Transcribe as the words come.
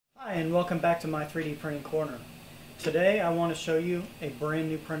Hi, and welcome back to my 3D printing corner. Today I want to show you a brand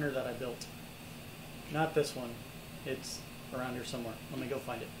new printer that I built. Not this one. It's around here somewhere. Let me go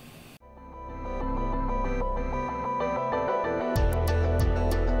find it.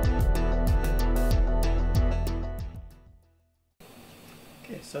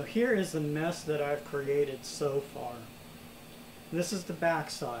 Okay, so here is the mess that I've created so far. This is the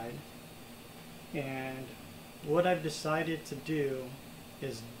back side, and what I've decided to do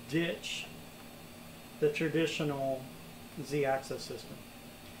is ditch the traditional Z-axis system.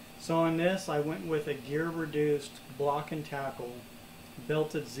 So on this I went with a gear reduced block and tackle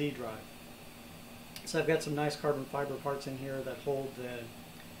belted Z drive. So I've got some nice carbon fiber parts in here that hold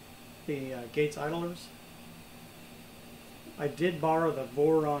the Gates idlers. I did borrow the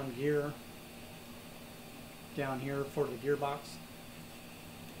Voron gear down here for the gearbox.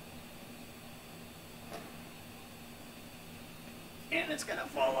 And it's going to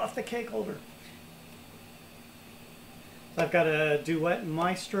fall off the cake holder. So I've got a Duet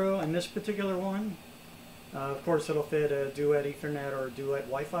Maestro in this particular one. Of course it'll fit a Duet Ethernet or a Duet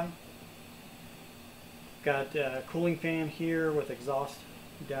Wi-Fi. Got a cooling fan here with exhaust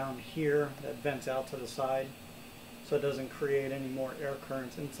down here that vents out to the side so it doesn't create any more air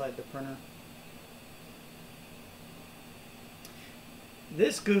currents inside the printer.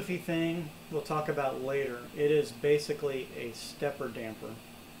 This goofy thing we'll talk about later. It is basically a stepper damper,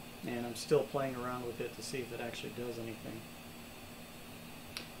 and I'm still playing around with it to see if it actually does anything.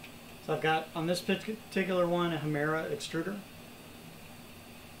 So I've got on this particular one a Hemera extruder,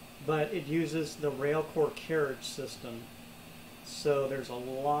 but it uses the Railcore carriage system, so there's a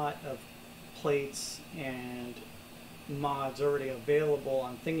lot of plates and mods already available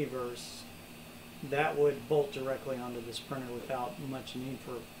on Thingiverse that would bolt directly onto this printer without much need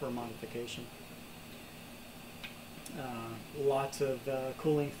for modification. Lots of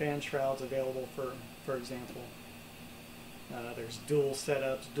cooling fan shrouds available, for example. There's dual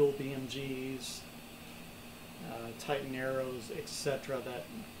setups, dual BMGs, Titan arrows, etc. that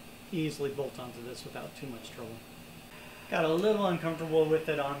easily bolt onto this without too much trouble. Got a little uncomfortable with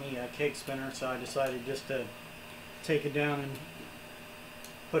it on the cake spinner, so I decided just to take it down and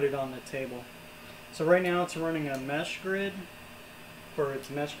put it on the table. So right now it's running a mesh grid for its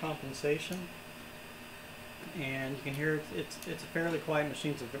mesh compensation, and you can hear it's a fairly quiet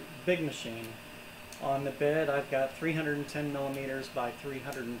machine. It's a big machine. On the bed I've got 310 millimeters by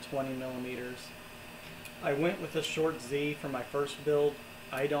 320 millimeters. I went with a short Z for my first build.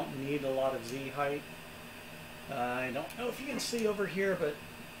 I don't need a lot of Z height. I don't know if you can see over here, but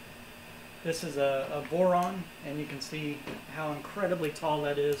this is a Voron, and you can see how incredibly tall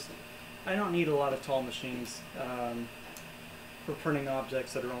that is. I don't need a lot of tall machines for printing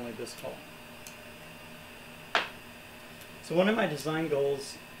objects that are only this tall. So one of my design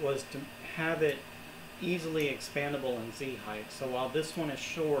goals was to have it easily expandable in Z height. So while this one is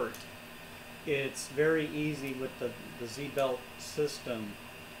short, it's very easy with the Z belt system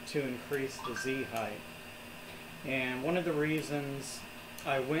to increase the Z height. And one of the reasons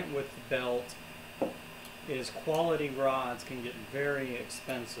I went with the belt is quality rods can get very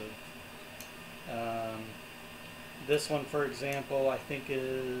expensive. This one, for example, I think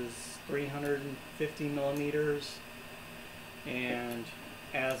is 350 millimeters, and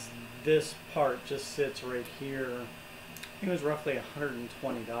as this part just sits right here, it was roughly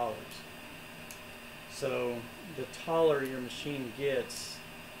 $120. So the taller your machine gets,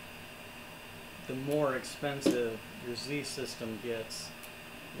 the more expensive your Z system gets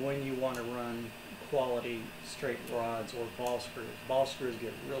when you want to run quality straight rods or ball screws. Ball screws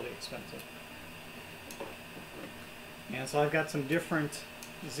get really expensive. And so I've got some different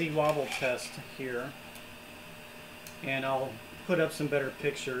Z wobble tests here, and I'll put up some better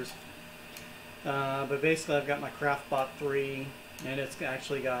pictures. But basically I've got my CraftBot 3, and it's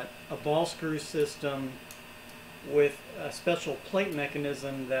actually got a ball screw system with a special plate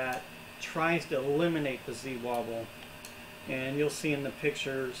mechanism that tries to eliminate the Z wobble. And you'll see in the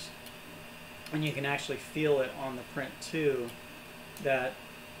pictures, and you can actually feel it on the print too, that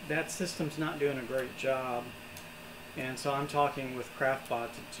that system's not doing a great job. And so I'm talking with CraftBot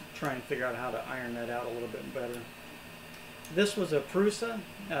to try and figure out how to iron that out a little bit better. This was a Prusa,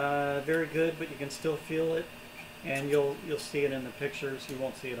 very good, but you can still feel it, and you'll see it in the pictures. You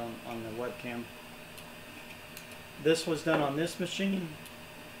won't see it on the webcam. This was done on this machine,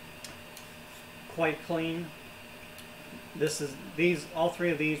 quite clean. All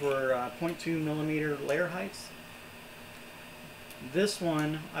three of these were 0.2 millimeter layer heights. This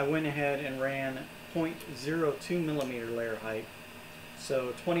one I went ahead and ran 0.02 millimeter layer height,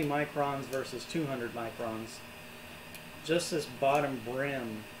 so 20 microns versus 200 microns. Just this bottom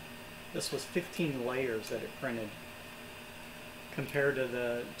brim This was 15 layers that it printed, compared to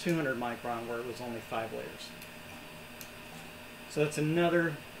the 200 micron where it was only 5 layers. So that's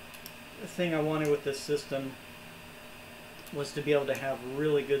another thing I wanted with this system, was to be able to have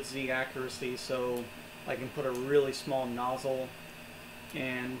really good Z accuracy, so I can put a really small nozzle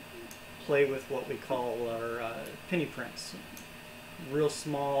and play with what we call our penny prints. Real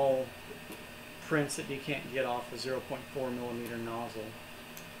small prints that you can't get off a 0.4 millimeter nozzle.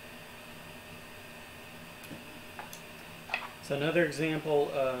 So another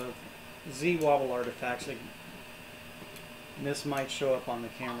example of Z wobble artifacts, and this might show up on the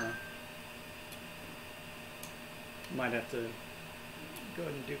camera. Might have to go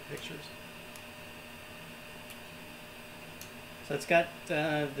ahead and do pictures. So it's got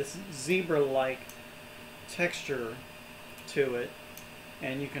this zebra-like texture to it,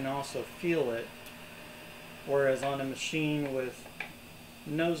 and you can also feel it, whereas on a machine with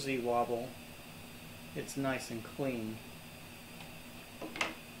no Z wobble, it's nice and clean.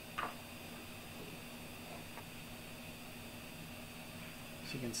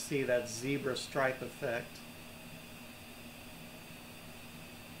 So you can see that zebra stripe effect.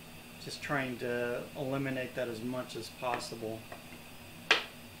 Just trying to eliminate that as much as possible,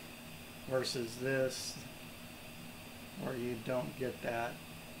 versus this, where you don't get that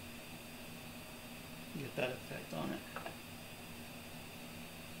effect on it.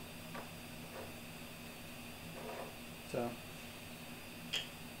 So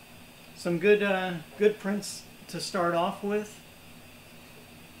some good prints to start off with.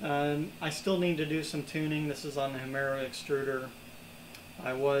 I still need to do some tuning. This is on the Hemera extruder.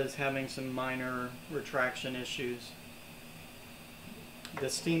 I was having some minor retraction issues. The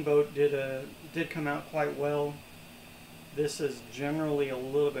Steamboat did come out quite well. This is generally a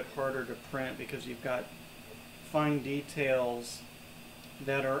little bit harder to print because you've got fine details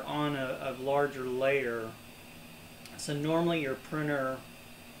that are on a larger layer. So normally your printer,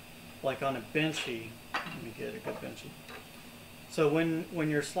 like on a benchy, let me get a good benchy. So when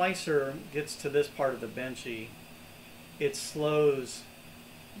your slicer gets to this part of the benchy, it slows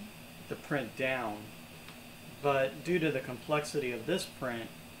the print down. But due to the complexity of this print,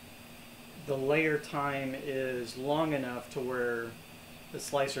 the layer time is long enough to where the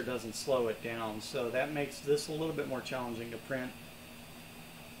slicer doesn't slow it down. So that makes this a little bit more challenging to print.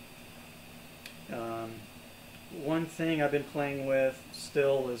 One thing I've been playing with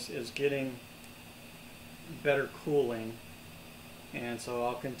still is getting better cooling, and so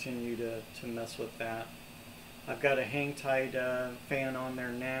I'll continue to mess with that. I've got a hang tight fan on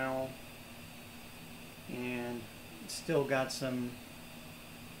there now, and still got some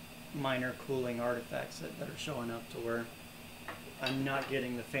minor cooling artifacts that are showing up to where I'm not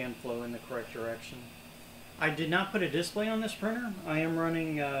getting the fan flow in the correct direction. I did not put a display on this printer. I am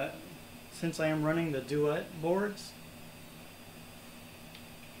running, since I am running the Duet boards,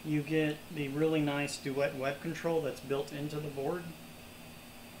 you get the really nice Duet Web Control that's built into the board.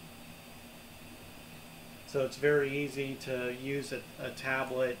 So it's very easy to use a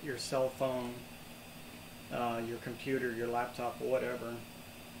tablet, your cell phone, your computer, your laptop, or whatever.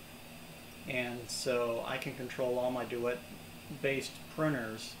 And so I can control all my Duet-based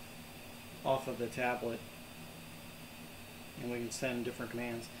printers off of the tablet, and we can send different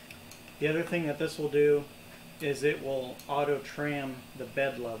commands. The other thing that this will do is it will auto-tram the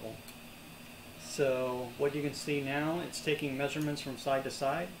bed level. So what you can see now, it's taking measurements from side to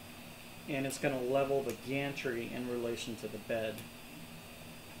side, and it's going to level the gantry in relation to the bed.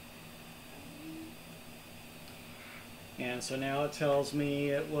 And so now it tells me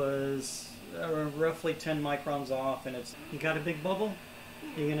it was roughly 10 microns off, and it's... You got a big bubble?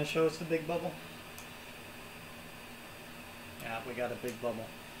 Are you going to show us the big bubble? Yeah, we got a big bubble.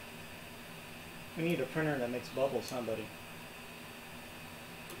 We need a printer that makes bubbles, somebody.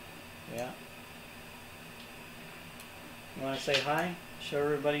 Yeah. You want to say hi? Show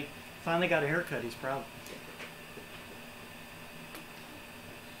everybody. Finally got a haircut, he's proud.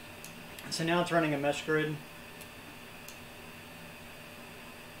 So now it's running a mesh grid.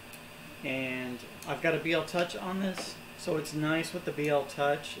 And I've got a BL Touch on this. So what's nice with the BL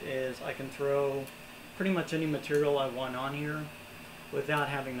Touch is I can throw pretty much any material I want on here without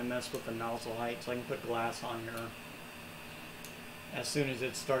having to mess with the nozzle height. So I can put glass on here. As soon as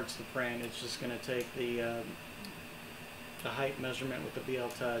it starts to print, it's just going to take the height measurement with the BL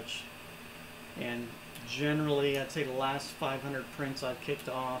Touch. And generally, I'd say the last 500 prints I've kicked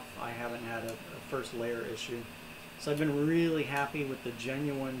off, I haven't had a first layer issue. So I've been really happy with the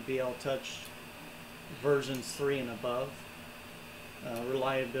genuine BL Touch versions 3 and above.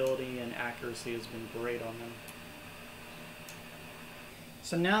 Reliability and accuracy has been great on them.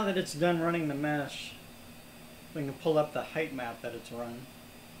 So now that it's done running the mesh, we can pull up the height map that it's run.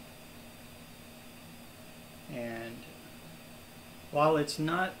 And while it's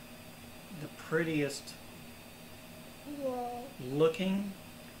not the prettiest looking,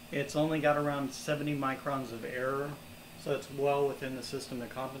 it's only got around 70 microns of error, so it's well within the system to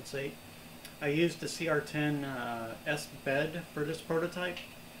compensate. I used the CR10 S bed for this prototype,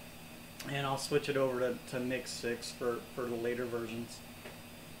 and I'll switch it over to Mix 6 for the later versions.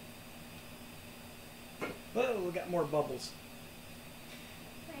 Whoa, we got more bubbles.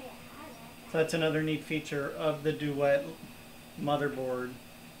 So that's another neat feature of the Duet motherboard,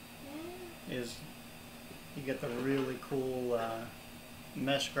 is you get the really cool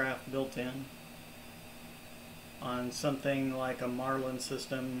mesh graph built in. On something like a Marlin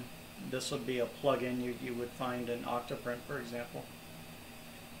system, this would be a plug-in you would find in Octoprint, for example.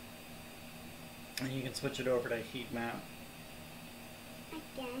 And you can switch it over to heat map.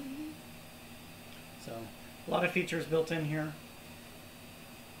 Again. So, a lot of features built in here.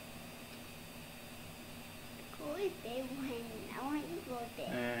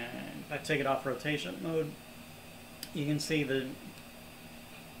 And if I take it off rotation mode, you can see that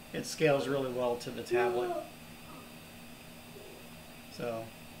it scales really well to the tablet. So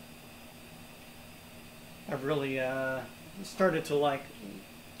I've really started to like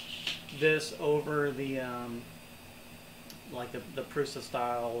this over the like the Prusa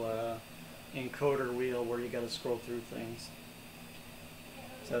style encoder wheel where you got to scroll through things.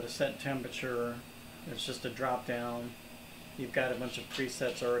 So to set temperature, there's just a drop down. You've got a bunch of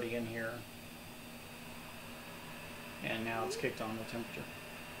presets already in here, and now it's kicked on the temperature.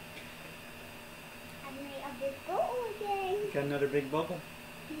 I made a big bubble again. Got another big bubble.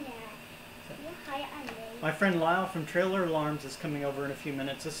 Yeah. My friend Lyle from Trailer Alarms is coming over in a few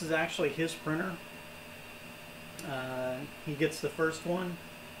minutes. This is actually his printer. He gets the first one,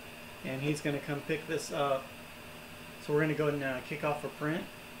 and he's going to come pick this up. So we're going to go ahead and kick off a print,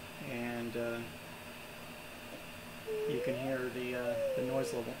 and you can hear the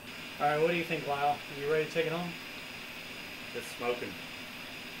noise level. All right, what do you think, Lyle? Are you ready to take it home? It's smoking.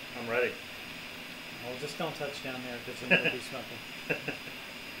 I'm ready. Well, just don't touch down there because then it'll be smoking.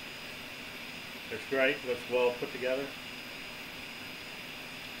 It's great. Looks well put together.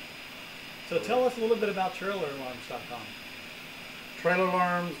 So tell us a little bit about TrailerAlarms.com.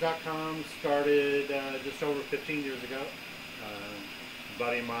 TrailerAlarms.com started just over 15 years ago. A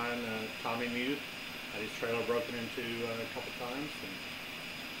buddy of mine, Tommy Muth, had his trailer broken into a couple times, and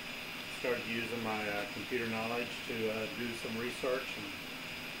started using my computer knowledge to do some research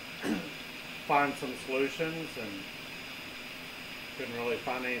and find some solutions, and couldn't really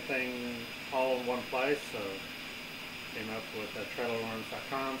find anything all in one place, so came up with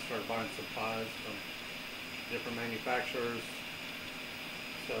TrailerAlarms.com, started buying supplies from different manufacturers.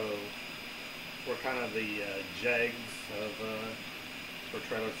 So we're kind of the JEGs for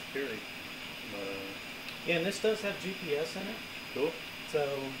trailer security. But, yeah, and this does have GPS in it. cool. So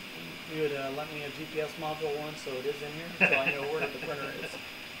you would lent me a GPS module once, so it is in here, so I know where the printer is.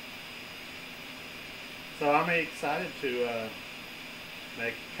 So I'm excited to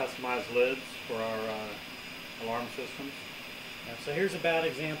make customized lids for our alarm systems. Yeah, so here's a bad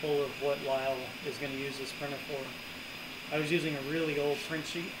example of what Lyle is going to use this printer for. I was using a really old print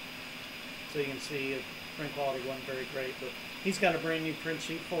sheet, so you can see print quality wasn't very great, but he's got a brand new print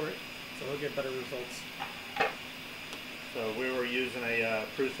sheet for it, so he'll get better results. So we were using a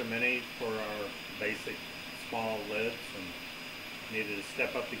Prusa Mini for our basic small lids, and needed to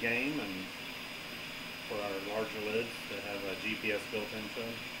step up the game, and for our larger lids that have a GPS built into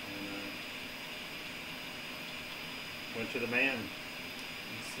them, and went to the man.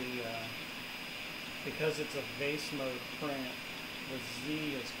 You see, because it's a base mode print, the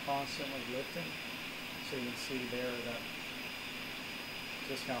Z is constantly lifting, so you can see there that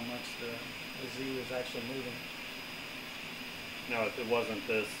just how much the Z is actually moving. Now, if it wasn't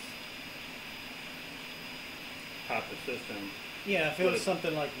this type of system, Yeah, if it was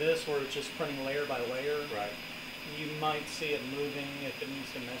something like this where it's just printing layer by layer, right? you might see it moving if it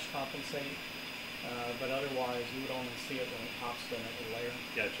needs to mesh compensate, but otherwise you would only see it when it pops to another layer.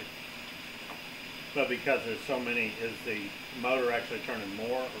 Gotcha. But because there's so many, is the motor actually turning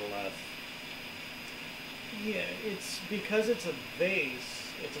more or less? Yeah, it's because it's a base,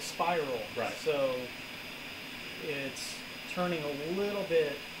 it's a spiral, Right. so it's turning a little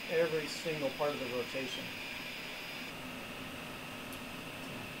bit every single part of the rotation.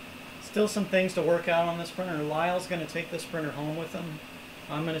 Still some things to work out on this printer. Lyle's going to take this printer home with him.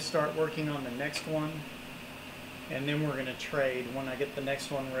 I'm going to start working on the next one, and then we're going to trade. When I get the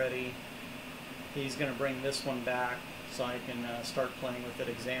next one ready, he's going to bring this one back so I can start playing with it,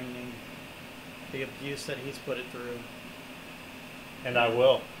 examining the abuse that he's put it through. And I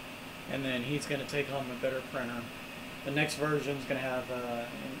will. And then he's going to take home a better printer. The next version is going to have,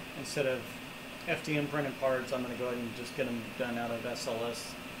 instead of FDM printed parts, I'm going to go ahead and just get them done out of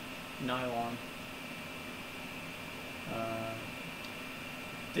SLS nylon.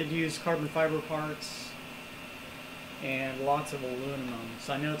 Did use carbon fiber parts and lots of aluminum.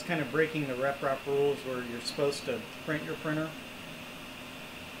 So I know it's kind of breaking the rep wrap rules where you're supposed to print your printer.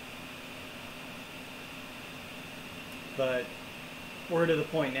 But we're to the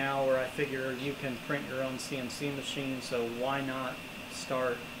point now where I figure you can print your own CNC machine, so why not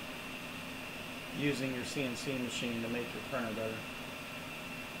start using your CNC machine to make your printer better.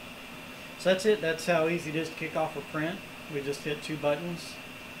 So that's it. That's how easy it is to kick off a print. We just hit 2 buttons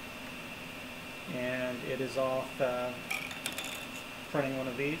and it is off printing one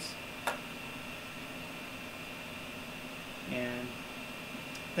of these. And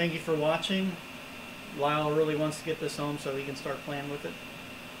thank you for watching. Lyle really wants to get this home so he can start playing with it.